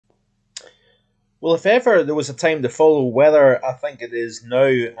Well, if ever there was a time to follow weather, I think it is now,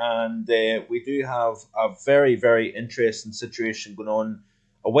 and we do have a very, very interesting situation going on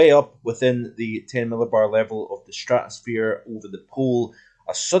away up within the 10 millibar level of the stratosphere over the pole.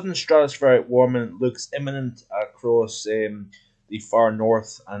 A sudden stratospheric warming looks imminent across the far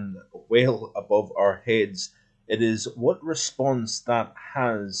north and well above our heads. It is what response that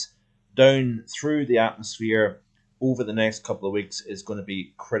has down through the atmosphere over the next couple of weeks is going to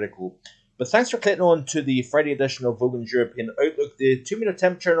be critical. But thanks for clicking on to the Friday edition of Vogan's European Outlook. The 2 meter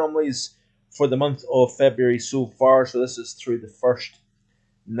temperature anomalies for the month of February so far. So this is through the first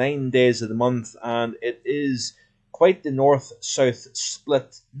 9 days of the month, and it is quite the north-south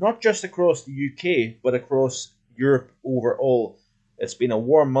split, not just across the UK, but across Europe overall. It's been a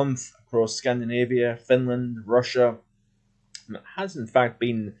warm month across Scandinavia, Finland, Russia, and it has in fact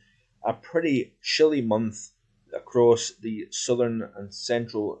been a pretty chilly month across the southern and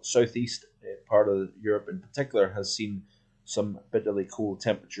central southeast part of Europe in particular. Has seen some bitterly cold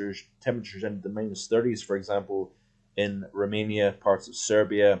temperatures into the minus 30s, for example, in Romania, parts of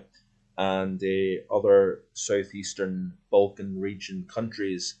Serbia, and other southeastern Balkan region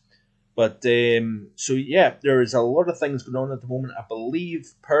countries. But so yeah, there is a lot of things going on at the moment. I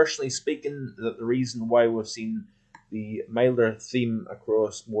believe, personally speaking, that the reason why we've seen the milder theme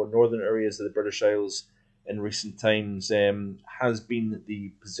across more northern areas of the British Isles in recent times has been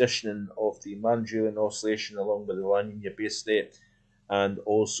the positioning of the Manjulian oscillation along with the La Nina base state, and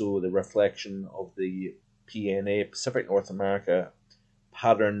also the reflection of the PNA, Pacific North America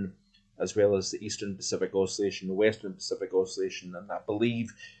pattern, as well as the Eastern Pacific Oscillation, the Western Pacific Oscillation. And I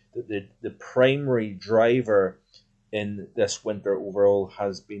believe that the primary driver in this winter overall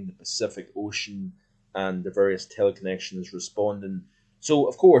has been the Pacific Ocean and the various teleconnections responding. So,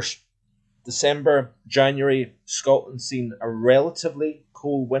 of course, December, January, Scotland's seen a relatively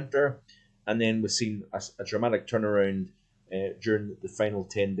cold winter, and then we've seen a dramatic turnaround during the final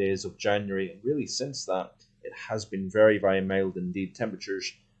 10 days of January. And really, since that, it has been very, very mild indeed.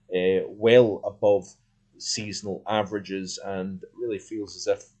 Temperatures well above seasonal averages, and it really feels as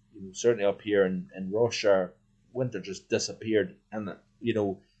if, certainly up here in Ross-shire, winter just disappeared. And,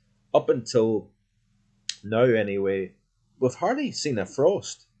 up until now anyway, we've hardly seen a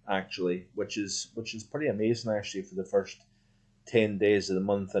frost, actually, which is pretty amazing actually for the first 10 days of the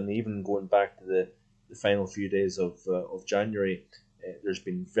month, and even going back to the final few days of January, there's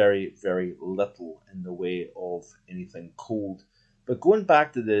been very, very little in the way of anything cold. But going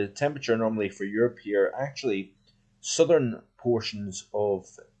back to the temperature anomaly for Europe here, actually, southern portions of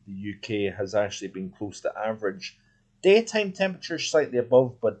the UK has actually been close to average. Daytime temperatures slightly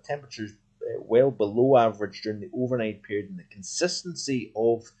above, but temperatures well below average during the overnight period, and the consistency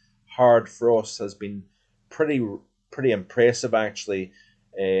of hard frost has been pretty impressive actually,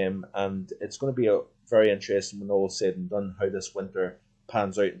 and it's going to be very interesting when all is said and done how this winter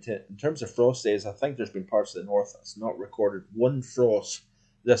pans out. In terms of frost days, I think there's been parts of the north that's not recorded one frost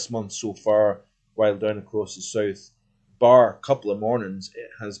this month so far, while down across the south, bar a couple of mornings, it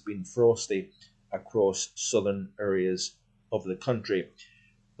has been frosty across southern areas of the country.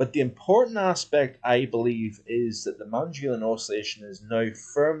 But the important aspect, I believe, is that the Manjulian oscillation is now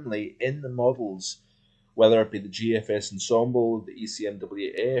firmly in the models, whether it be the GFS Ensemble, the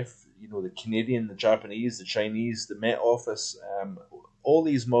ECMWF, the Canadian, the Japanese, the Chinese, the Met Office. All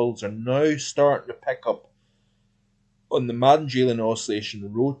these models are now starting to pick up on the Manjulian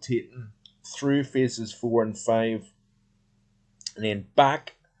oscillation, rotating through phases 4 and 5, and then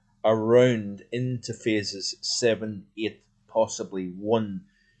back around into phases 7, 8, possibly 1.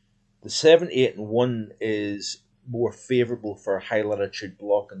 The 7, 8, and 1 is more favourable for high latitude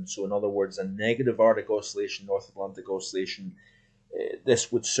blocking. So, in other words, a negative Arctic oscillation, North Atlantic oscillation,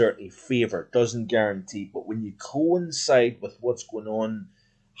 this would certainly favour. Doesn't guarantee, but when you coincide with what's going on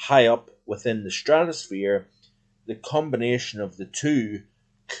high up within the stratosphere, the combination of the two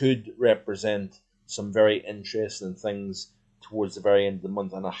could represent some very interesting things towards the very end of the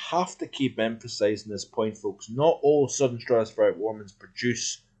month. And I have to keep emphasising this point, folks. Not all sudden stratospheric warmings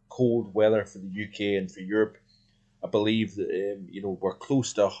produce cold weather for the UK and for Europe. I believe that we're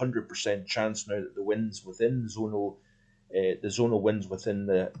close to 100% chance now that the winds within the zonal winds within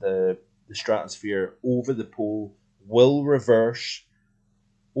the stratosphere over the pole will reverse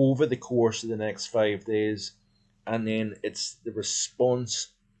over the course of the next 5 days, and then it's the response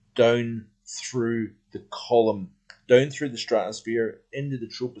down through the column, down through the stratosphere into the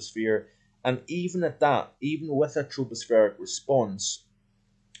troposphere, and even at that, even with a tropospheric response,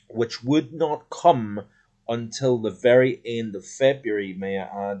 which would not come until the very end of February, may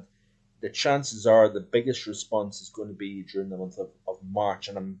I add, the chances are the biggest response is going to be during the month of March,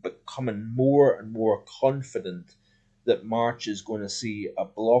 and I'm becoming more and more confident that March is going to see a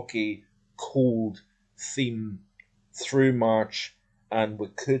blocky, cold theme through March, and we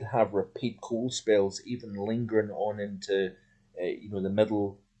could have repeat cold spells even lingering on into the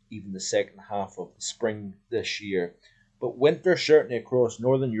middle, even the second half of the spring this year. But winter, certainly across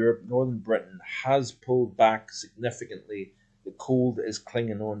Northern Europe, Northern Britain, has pulled back significantly. The cold is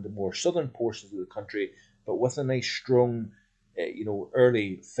clinging on to more southern portions of the country, but with a nice strong,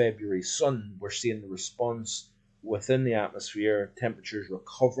 early February sun, we're seeing the response within the atmosphere. Temperatures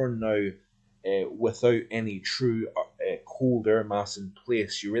recovering now without any true cold air mass in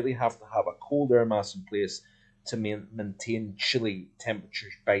place. You really have to have a cold air mass in place to maintain chilly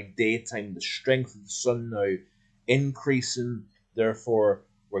temperatures by daytime. The strength of the sun now increasing, therefore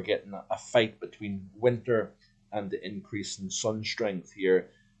we're getting a fight between winter and the increase in sun strength here.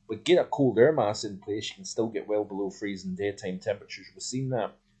 But get a cold air mass in place, you can still get well below freezing daytime temperatures. We've seen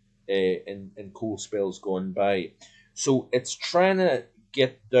that in cold spells gone by. So it's trying to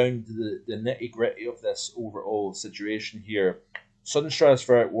get down to the nitty gritty of this overall situation here. Southern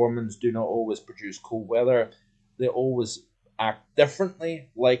stratospheric warmings do not always produce cold weather. They always act differently,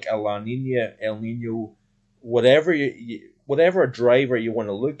 like a La Nina, El Nino, whatever driver you want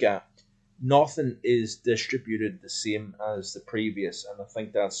to look at. Nothing is distributed the same as the previous, and I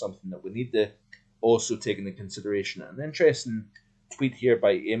think that's something that we need to also take into consideration. An interesting tweet here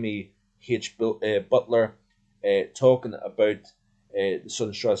by Amy H. Butler talking about the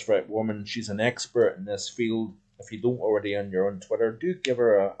Southern Stratospheric warming. She's an expert in this field. If you don't already on your own Twitter, do give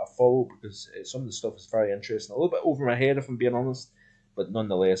her a follow, because some of the stuff is very interesting. A little bit over my head, if I'm being honest, but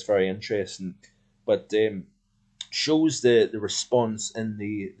nonetheless very interesting. But shows the response in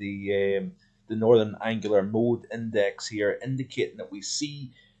the Northern Angular Mode Index here, indicating that we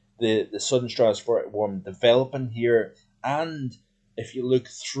see the Southern Stratospheric warming developing here. And if you look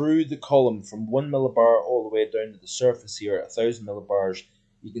through the column from 1 millibar all the way down to the surface here at 1,000 millibars,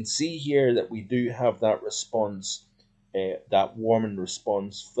 you can see here that we do have that response, that warming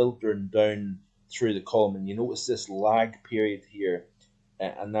response filtering down through the column. And you notice this lag period here,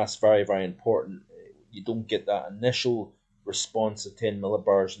 and that's very, very important. You don't get that initial response of 10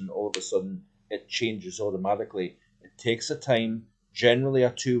 millibars and all of a sudden it changes automatically. It takes a time, generally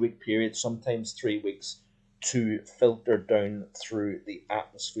a 2-week period, sometimes 3 weeks, to filter down through the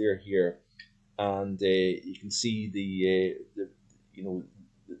atmosphere here. And you can see the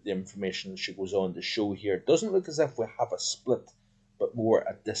information that she goes on to show here. It doesn't look as if we have a split, but more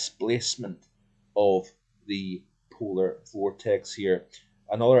a displacement of the polar vortex here.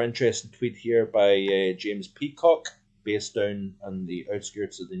 Another interesting tweet here by James Peacock, based down on the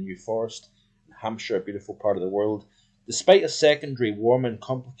outskirts of the New Forest in Hampshire, a beautiful part of the world. Despite a secondary warming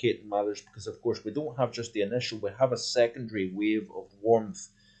complicating matters, because of course we don't have just the initial, we have a secondary wave of warmth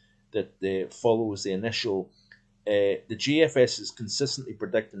that follows the initial. The GFS is consistently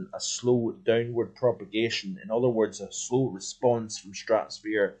predicting a slow downward propagation. In other words, a slow response from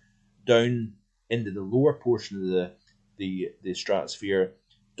stratosphere down into the lower portion of the stratosphere,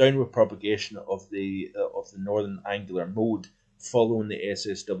 downward propagation of the northern angular mode following the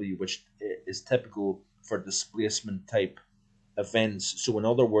SSW, which is typical for displacement type events. So in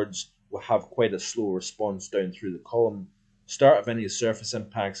other words, we'll have quite a slow response down through the column. Start of any surface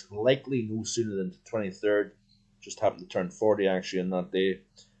impacts likely no sooner than the 23rd. Just happened to turn 40 actually on that day.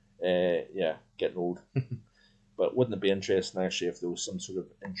 Yeah, getting old. But wouldn't it be interesting actually if there was some sort of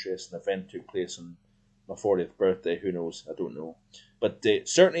interesting event took place on my 40th birthday? Who knows? I don't know. But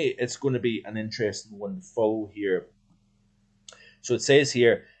certainly it's going to be an interesting one to follow here. So it says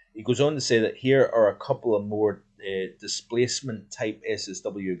here, he goes on to say that here are a couple of more displacement type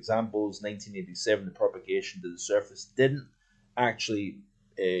SSW examples. 1987, the propagation to the surface didn't actually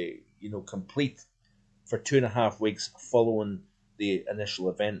complete for 2.5 weeks following the initial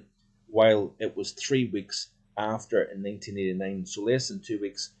event, while it was 3 weeks after in 1989. So less than 2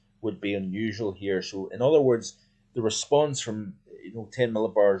 weeks would be unusual here. So in other words, the response from 10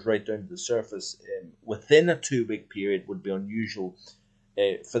 millibars right down to the surface within a 2-week period would be unusual.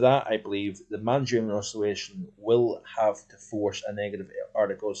 For that, I believe the Mann-Gillian oscillation will have to force a negative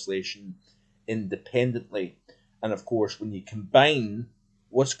Arctic oscillation independently. And of course, when you combine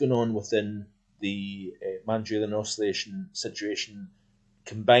what's going on within the Mann-Gillian oscillation situation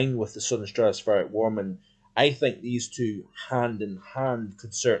combined with the southern stratospheric warming, I think these two hand in hand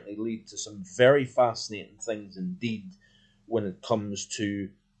could certainly lead to some very fascinating things indeed when it comes to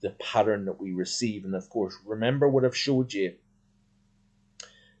the pattern that we receive. And of course, remember what I've showed you,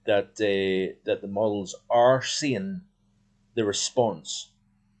 that the models are seeing the response,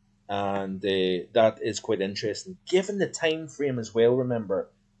 and that is quite interesting given the time frame as well.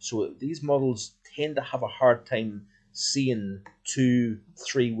 Remember, so these models tend to have a hard time seeing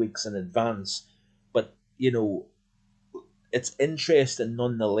 2-3 weeks in advance, but it's interesting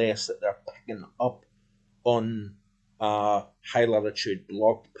nonetheless that they're picking up on a high latitude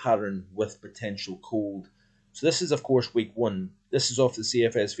blocked pattern with potential cold. So this is of course week 1. This is off the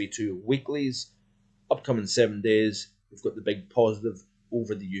CFSV2 weeklies. Upcoming 7 days, we've got the big positive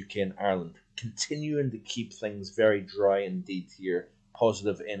over the UK and Ireland, continuing to keep things very dry indeed here.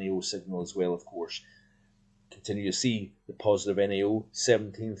 Positive NAO signal as well, of course. Continue to see the positive NAO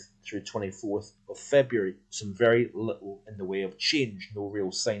 17th through 24th of February. Some very little in the way of change, no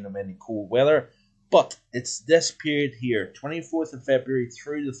real sign of any cold weather. But it's this period here, 24th of February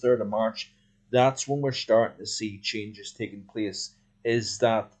through the 3rd of March, that's when we're starting to see changes taking place. Is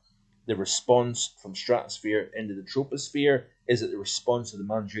that the response from stratosphere into the troposphere? Is it the response of the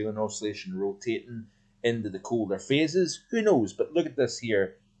Mandrelian Oscillation rotating into the colder phases? Who knows? But look at this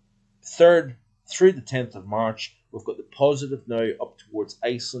here. 3rd through the 10th of March, we've got the positive now up towards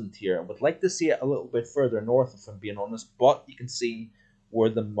Iceland here. I would like to see it a little bit further north, if I'm being honest, but you can see where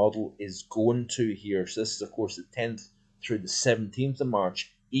the model is going to here. So this is, of course, the 10th through the 17th of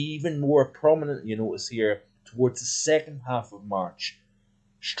March. Even more prominent, you notice here, towards the second half of March.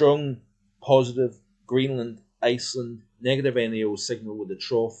 Strong, positive, Greenland, Iceland, negative NAO signal with the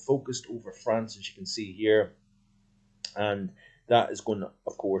trough focused over France, as you can see here. And that is going,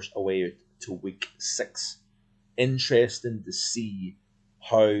 of course, away out to week 6. Interesting to see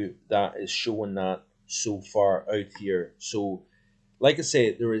how that is showing that so far out here. So, like I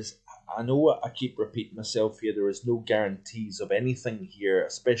say, I know I keep repeating myself here, there is no guarantees of anything here,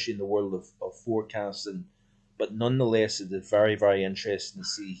 especially in the world of forecasting. But nonetheless, it is very, very interesting to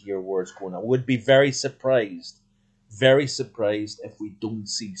see here where it's going. I would be very surprised if we don't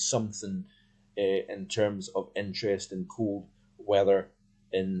see something in terms of interest in cold weather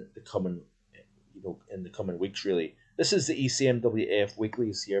in the coming, weeks. Really, this is the ECMWF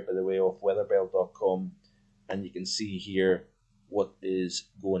weeklies here, by the way, off weatherbell.com, and you can see here what is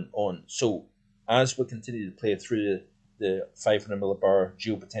going on. So, as we continue to play through the 500 millibar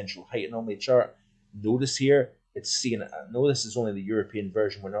geopotential height anomaly chart, notice here it's seeing. I know this is only the European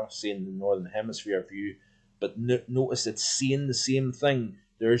version. We're not seeing the Northern Hemisphere view, but notice it's seeing the same thing.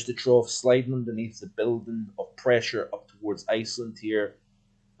 There's the trough sliding underneath the building of pressure up towards Iceland here.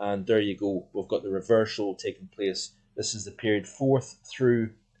 And there you go. We've got the reversal taking place. This is the period 4th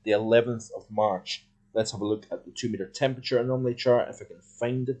through the 11th of March. Let's have a look at the 2-meter temperature anomaly chart, if I can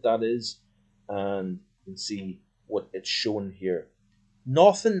find it, that is. And you can see what it's showing here.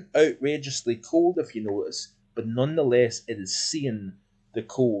 Nothing outrageously cold, if you notice, but nonetheless, it is seeing the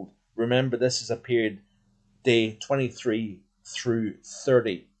cold. Remember, this is a period day 23 through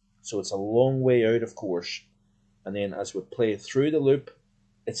 30. So it's a long way out, of course. And then as we play through the loop,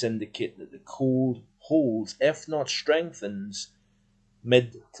 it's indicating that the cold holds, if not strengthens,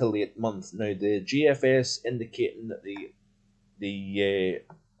 mid to late month. Now, the GFS indicating that the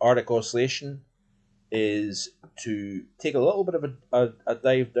Arctic Oscillation is to take a little bit of a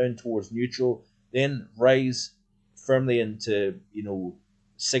dive down towards neutral, then rise firmly into,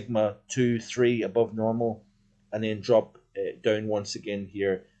 sigma 2, 3 above normal, and then drop down once again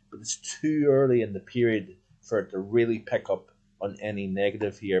here. But it's too early in the period for it to really pick up on any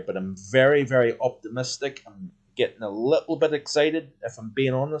negative here. But I'm very, very optimistic. I'm getting a little bit excited, if I'm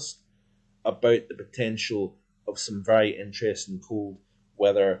being honest, about the potential of some very interesting cold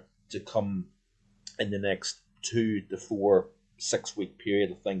weather to come in the next 2 to 4, 6 week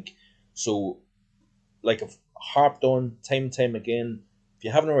period, I think. So, like I've harped on time and time again, if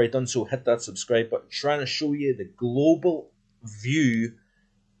you haven't already done so, hit that subscribe button. Trying to show you the global view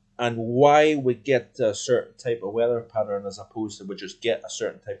and why we get a certain type of weather pattern as opposed to we just get a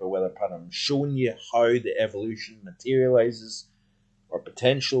certain type of weather pattern. I'm showing you how the evolution materializes or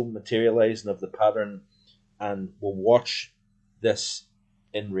potential materializing of the pattern, and we'll watch this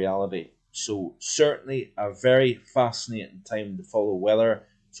in reality. So certainly a very fascinating time to follow weather.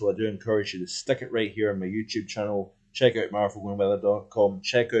 So I do encourage you to stick it right here on my YouTube channel. Check out marvelgoingweather.com.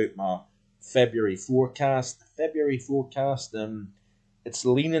 Check out my February forecast. It's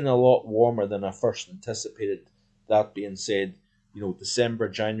leaning a lot warmer than I first anticipated. That being said, December,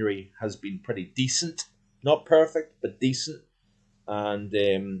 January has been pretty decent. Not perfect, but decent. And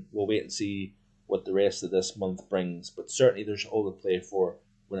we'll wait and see what the rest of this month brings. But certainly there's all to play for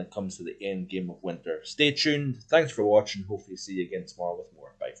when it comes to the end game of winter. Stay tuned. Thanks for watching. Hopefully see you again tomorrow with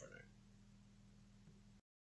more. Bye for now.